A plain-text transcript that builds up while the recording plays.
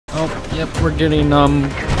Oh, yep, we're getting,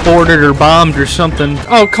 boarded or bombed or something.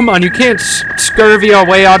 Oh, come on, you can't scurvy our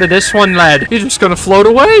way out of this one, lad. You're just gonna float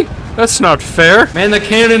away? That's not fair. Man the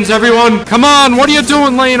cannons, everyone! Come on, what are you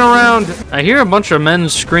doing laying around? I hear a bunch of men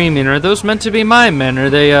screaming. Are those meant to be my men?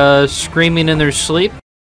 Are they, screaming in their sleep?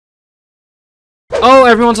 Oh,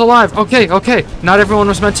 everyone's alive. Okay, okay. Not everyone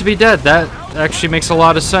was meant to be dead. That actually makes a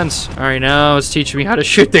lot of sense. Alright, now it's teaching me how to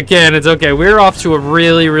shoot the cannons. Okay, we're off to a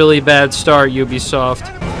really, really bad start,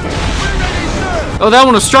 Ubisoft. Oh, that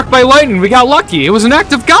one was struck by lightning. We got lucky. It was an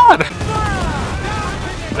act of God.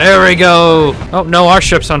 There we go. Oh, no, our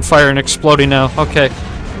ship's on fire and exploding now. Okay.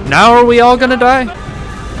 Now are we all gonna die?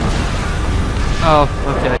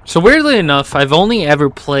 Oh, okay. So weirdly enough, I've only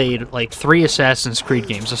ever played like 3 Assassin's Creed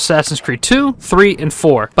games. Assassin's Creed 2, 3, and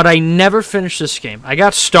 4. But I never finished this game. I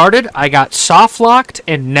got started, I got soft-locked,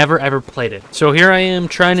 and never ever played it. So here I am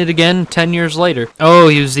trying it again 10 years later. Oh,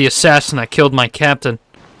 he was the assassin that killed my captain.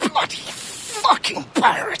 Bloody fucking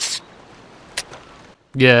pirates!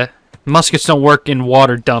 Yeah. Muskets don't work in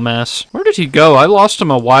water, dumbass. Where did he go? I lost him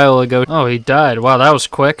a while ago. Oh, he died. Wow, that was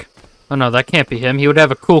quick. Oh no, that can't be him. He would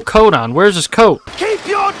have a cool coat on. Where's his coat? Keep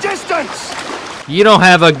your distance! You don't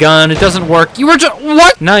have a gun. It doesn't work. You were just...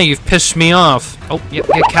 What? Now you've pissed me off. Oh, yep,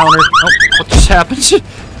 get countered. Oh, what just happened?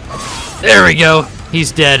 There we go.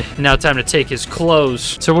 He's dead. Now time to take his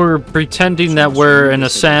clothes. So we're pretending that we're an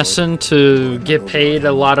assassin to get paid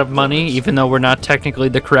a lot of money, even though we're not technically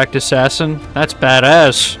the correct assassin. That's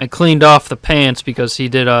badass. I cleaned off the pants because he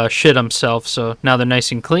did shit himself, so now they're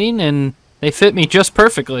nice and clean, and they fit me just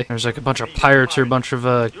perfectly. There's like a bunch of pirates or a bunch of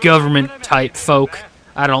government-type folk.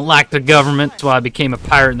 I don't like the government. That's why I became a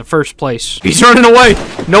pirate in the first place. He's running away!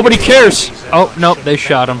 Nobody cares! Oh, nope, they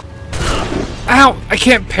shot him. Ow! I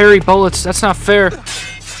can't parry bullets. That's not fair.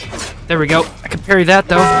 There we go. I can parry that,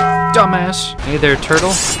 though. Dumbass. Hey there,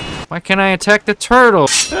 turtle. Why can't I attack the turtle?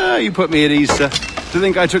 You put me at ease, sir. Do you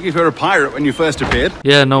think I took you for a pirate when you first appeared?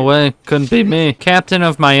 Yeah, no way. Couldn't be me. Captain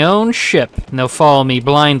of my own ship. And they'll follow me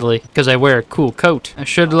blindly, because I wear a cool coat. I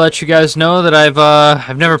should let you guys know that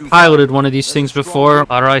I've never piloted one of these things before.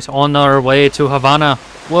 Alright, on our way to Havana.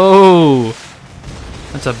 Whoa!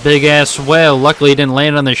 That's a big-ass whale. Luckily, it didn't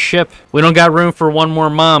land on the ship. We don't got room for one more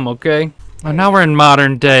mom, okay? Oh, now we're in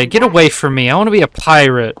modern day. Get away from me. I want to be a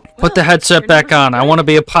pirate. Put the headset back on. I want to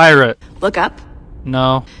be a pirate. Look up.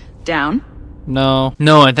 No. Down. No.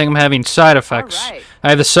 No, I think I'm having side effects. Right. I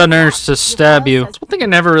have the sudden urge to stab you. One thing I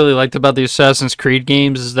never really liked about the Assassin's Creed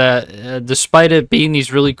games is that, despite it being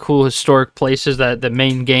these really cool historic places that the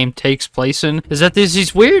main game takes place in, is that there's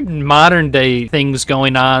these weird modern-day things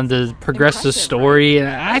going on to progress the story, and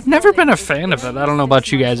I've never been a fan of it. I don't know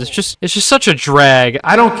about you guys. It's just such a drag.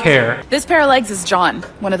 I don't care. This pair of legs is John,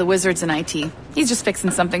 one of the wizards in IT. He's just fixing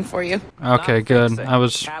something for you. Okay, good. I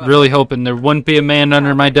was really hoping there wouldn't be a man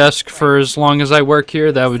under my desk for as long as I work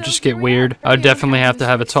here. That would just get weird. I would definitely have to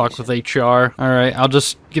have a talk with HR. Alright, I'll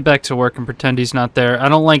just get back to work and pretend he's not there. I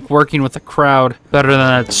don't like working with a crowd. Better than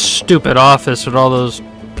that stupid office with all those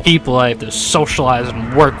people I have to socialize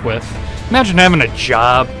and work with. Imagine having a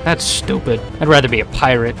job. That's stupid. I'd rather be a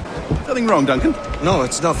pirate. Nothing wrong, Duncan? No,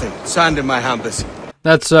 it's nothing. Sand in my hampers.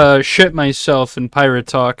 That's shit myself in pirate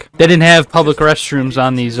talk. They didn't have public restrooms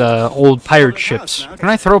on these old pirate ships. Can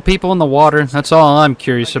I throw people in the water? That's all I'm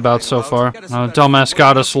curious about so far. Dumbass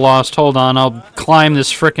got us lost. Hold on, I'll climb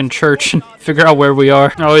this frickin' church and figure out where we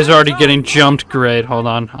are. Oh, he's already getting jumped. Great, hold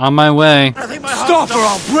on. On my way. Stop or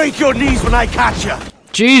I'll break your knees when I catch you.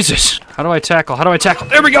 Jesus! How do I tackle? How do I tackle?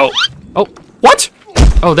 There we go! Oh, what?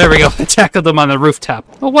 Oh, there we go. I tackled them on the rooftop.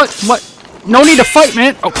 Oh, what? What? No need to fight,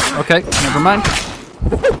 man! Oh, okay, never mind.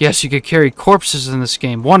 Yes, you could carry corpses in this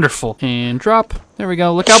game. Wonderful. And drop. There we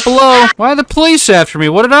go. Look out below. Why are the police after me?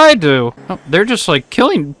 What did I do? Oh, they're just like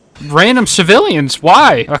killing random civilians.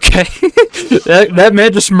 Why? Okay. that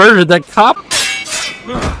man just murdered that cop.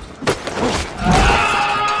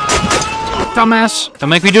 Dumbass. Don't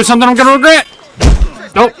make me do something I'm gonna regret.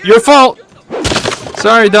 Nope, your fault.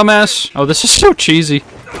 Sorry, dumbass. Oh, this is so cheesy.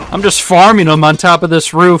 I'm just farming them on top of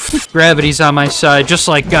this roof. Gravity's on my side, just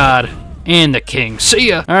like God. And the king. See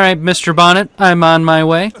ya! Alright, Mr. Bonnet, I'm on my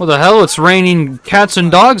way. What the hell? It's raining cats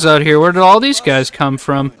and dogs out here. Where did all these guys come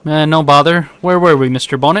from? No bother. Where were we,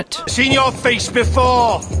 Mr. Bonnet? Seen your face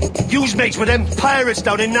before. You's mates with them pirates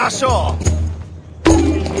down in Nassau.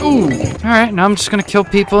 Ooh. Alright, now I'm just gonna kill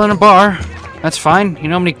people in a bar. That's fine. You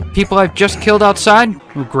know how many people I've just killed outside?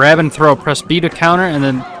 We'll grab and throw. Press B to counter, and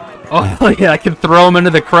then... Oh, yeah, I can throw him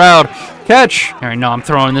into the crowd. Catch! Alright, no, I'm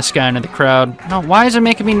throwing this guy into the crowd. No, why is it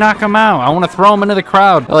making me knock him out? I want to throw him into the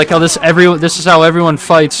crowd. I like how this is how everyone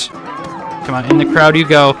fights. Come on, in the crowd you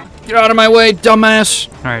go. Get out of my way, dumbass.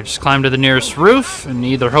 All right, just climb to the nearest roof and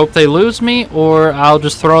either hope they lose me or I'll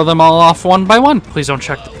just throw them all off one by one. Please don't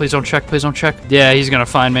check. Please don't check. Please don't check. Yeah, he's gonna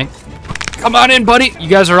find me. Come on in, buddy. You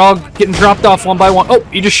guys are all getting dropped off one by one. Oh,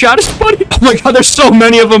 you just shot us, buddy. Oh my God, there's so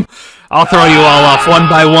many of them. I'll throw you all off one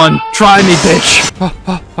by one. Try me, bitch.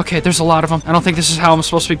 Oh, okay, there's a lot of them. I don't think this is how I'm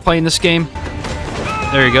supposed to be playing this game.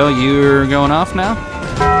 There you go. You're going off now.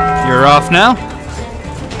 You're off now.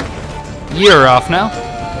 You're off now.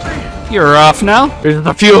 You're off now. There's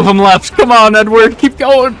a few of them left. Come on, Edward. Keep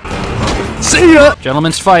going. See ya.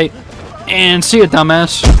 Gentlemen's fight. And see ya,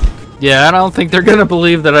 dumbass. Yeah, I don't think they're gonna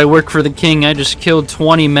believe that I work for the king. I just killed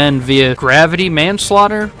 20 men via gravitational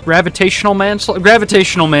manslaughter.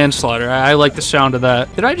 I like the sound of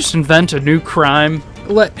that. Did I just invent a new crime?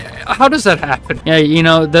 How does that happen? Yeah, you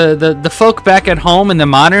know, the folk back at home in the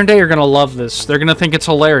modern day are gonna love this. They're gonna think it's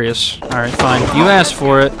hilarious. All right, fine. You asked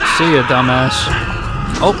for it. See ya, dumbass.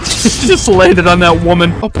 Oh, just landed on that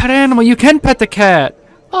woman. Oh, pet animal, you can pet the cat.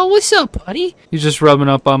 Oh, what's up, buddy? He's just rubbing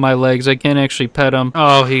up on my legs. I can't actually pet him.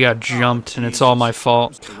 Oh, he got jumped, and it's all my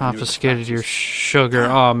fault. Confiscated your sugar.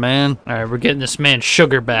 Oh, man. All right, we're getting this man's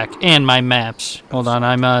sugar back and my maps. Hold on,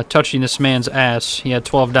 I'm touching this man's ass. He had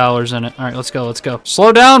 $12 in it. All right, let's go, let's go.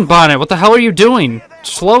 Slow down, Bonnet. What the hell are you doing?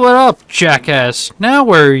 Slow it up, jackass. Now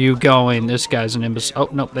where are you going? This guy's an imbecile. Oh,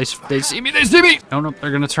 no, they see me. They see me. Oh, no,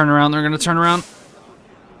 they're going to turn around. They're going to turn around.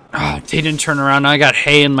 Oh, they didn't turn around. I got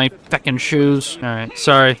hay in my feckin' shoes. Alright,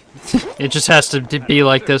 sorry. It just has to be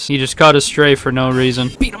like this. You just got astray for no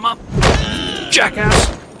reason. Beat him up!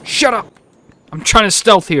 Jackass! Shut up! I'm trying to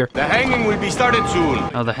stealth here. The hanging will be started soon.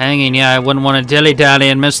 Oh, the hanging. Yeah, I wouldn't want to dilly-dally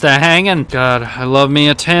and miss the hanging. God, I love me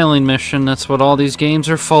a tailing mission. That's what all these games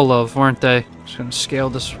are full of, weren't they? Just gonna scale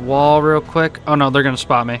this wall real quick. Oh, no, they're gonna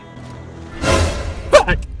spot me.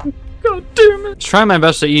 God damn it. Try my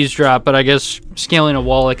best to eavesdrop, but I guess scaling a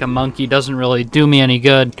wall like a monkey doesn't really do me any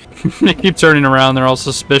good. They keep turning around, they're all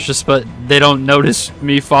suspicious, but they don't notice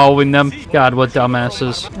me following them. God, what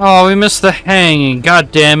dumbasses. Oh, we missed the hanging.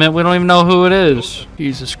 God damn it, we don't even know who it is.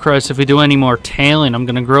 Jesus Christ, if we do any more tailing, I'm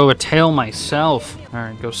gonna grow a tail myself.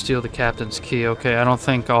 Alright, go steal the captain's key. Okay, I don't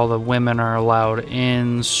think all the women are allowed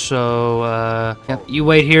in, so, yep, you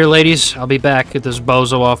wait here, ladies. I'll be back. Get this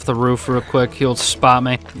bozo off the roof real quick. He'll spot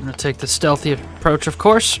me. I'm gonna take the stealthy approach, of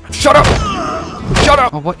course. Shut up! Shut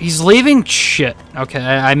up! Oh, what? He's leaving? Shit. Okay,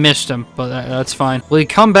 I missed him, but that's fine. Will he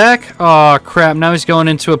come back? Oh, crap. Now he's going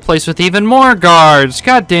into a place with even more guards.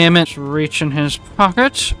 God damn it. Just reach in his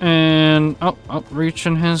pocket, and... Oh, reach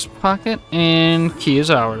in his pocket, and key is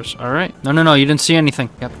ours. Alright. No, you didn't see anything.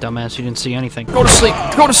 Yep, dumbass, you didn't see anything. Go to sleep!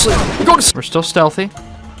 Go to sleep! Go to sleep! We're still stealthy.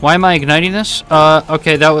 Why am I igniting this?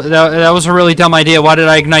 Okay, that was a really dumb idea. Why did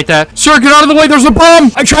I ignite that? Sir, get out of the way! There's a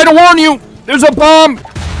bomb! I tried to warn you! There's a bomb!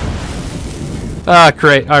 Ah,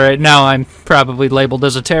 great. Alright, now I'm probably labeled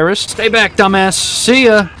as a terrorist. Stay back, dumbass. See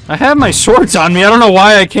ya. I have my swords on me. I don't know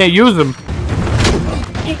why I can't use them.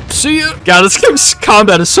 See ya. God, this game's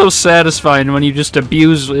combat is so satisfying when you just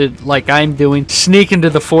abuse it like I'm doing. Sneak into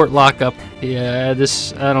the fort lockup. Yeah,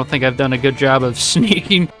 I don't think I've done a good job of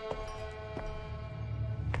sneaking.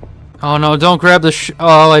 Oh no, don't grab the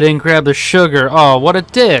oh, I didn't grab the sugar. Oh, what a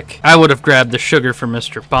dick. I would have grabbed the sugar for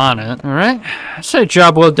Mr. Bonnet. Alright, I say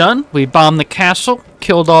job well done. We bombed the castle,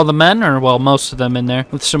 killed all the men, or well, most of them in there,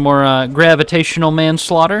 with some more gravitational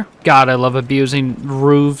manslaughter. God, I love abusing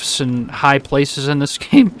roofs and high places in this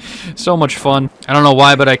game. So much fun. I don't know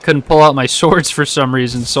why, but I couldn't pull out my swords for some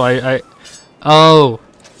reason, so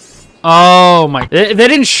Oh my, they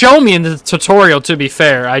didn't show me in the tutorial, to be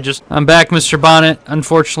fair. I'm back, Mr. Bonnet.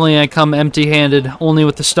 Unfortunately, I come empty-handed, only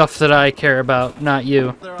with the stuff that I care about, not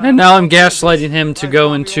you. And now I'm gaslighting him to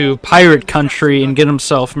go into pirate country and get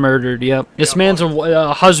himself murdered, yep. This man's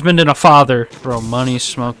a husband and a father. Throw money,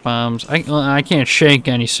 smoke bombs. I can't shank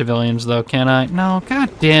any civilians, though, can I? No, god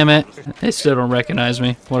damn it. They still don't recognize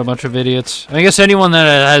me. What a bunch of idiots. I guess anyone that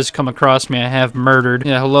has come across me, I have murdered.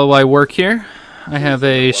 Yeah, hello, I work here. I have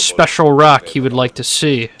a special rock you would like to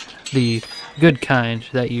see. The good kind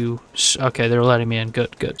that you... Okay, they're letting me in.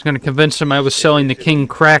 Good, good. I was going to convince them I was selling the king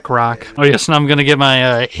crack rock. Oh, yes, now I'm going to get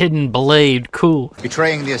my hidden blade. Cool.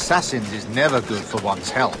 Betraying the assassins is never good for one's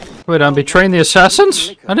health. Wait, I'm betraying the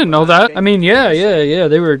assassins? I didn't know that. I mean, yeah,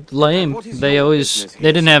 they were lame. They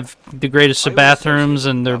didn't have the greatest of bathrooms,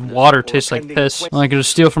 and their water tastes like piss. Well, I could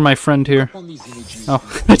just steal from my friend here.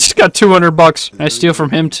 Oh, I just got $200. Can I steal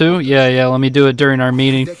from him too? Yeah, let me do it during our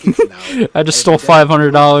meeting. I just stole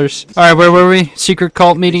 $500. Alright, where were we? Secret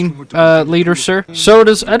cult meeting, leader, sir? So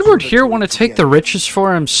does Edward here want to take the riches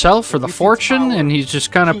for himself, for the fortune, and he's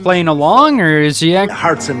just kind of playing along, or is he The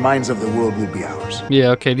hearts and minds of the world will be ours.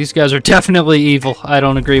 Yeah, okay, these guys guys are definitely evil. I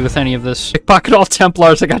don't agree with any of this. Pickpocket all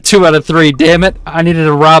Templars. I got 2 out of 3. Damn it. I needed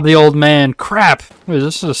to rob the old man. Crap. Wait, is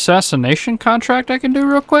this an assassination contract I can do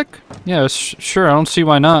real quick? Yeah, sure. I don't see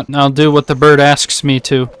why not. I'll do what the bird asks me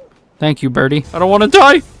to. Thank you, birdie. I don't want to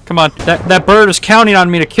die. Come on. That bird is counting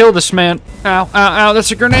on me to kill this man. Ow, ow, ow.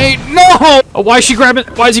 That's a grenade. No! Oh, why is she grabbing?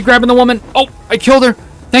 Why is he grabbing the woman? Oh, I killed her.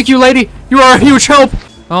 Thank you, lady. You are a huge help.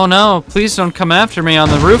 Oh, no. Please don't come after me on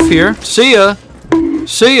the roof here. See ya.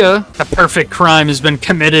 See ya. The perfect crime has been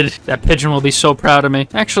committed. That pigeon will be so proud of me.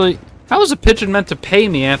 Actually, how is a pigeon meant to pay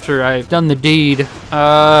me after I've done the deed?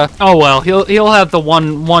 Oh well, he'll have the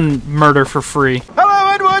one murder for free.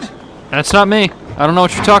 Hello, Edward! That's not me. I don't know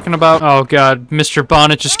what you're talking about. Oh god, Mr.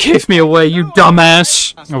 Bonnet just gave me away, you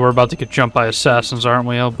dumbass. Oh, we're about to get jumped by assassins, aren't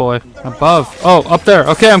we? Oh boy. Above. Oh, up there.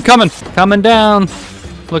 Okay, I'm coming. Coming down.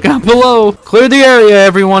 Look out below. Clear the area,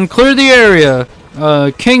 everyone. Clear the area.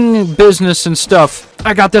 King business and stuff.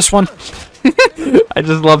 I got this one. I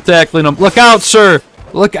just love tackling them. Look out, sir.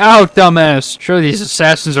 Look out, dumbass. Sure, these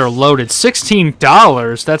assassins are loaded.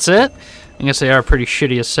 $16. That's it? I guess they are pretty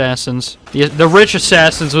shitty assassins. The rich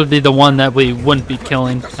assassins would be the one that we wouldn't be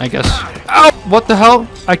killing, I guess. Ow! What the hell?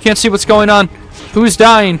 I can't see what's going on. Who's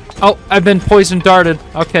dying? Oh, I've been poison darted.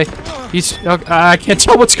 Okay. I can't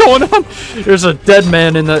tell what's going on. There's a dead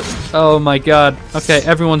man in the... Oh my god. Okay,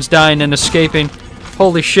 everyone's dying and escaping.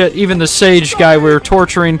 Holy shit, even the sage guy we were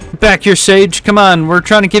torturing. Back here, sage. Come on, we're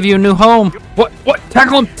trying to give you a new home. What?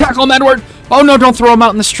 Tackle him, Edward. Oh no, don't throw him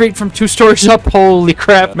out in the street from 2 stories up. Holy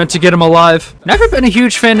crap, meant to get him alive. Never been a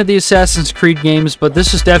huge fan of the Assassin's Creed games, but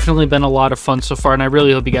this has definitely been a lot of fun so far, and I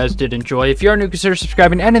really hope you guys did enjoy. If you are new, consider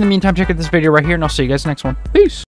subscribing, and in the meantime, check out this video right here, and I'll see you guys next one. Peace.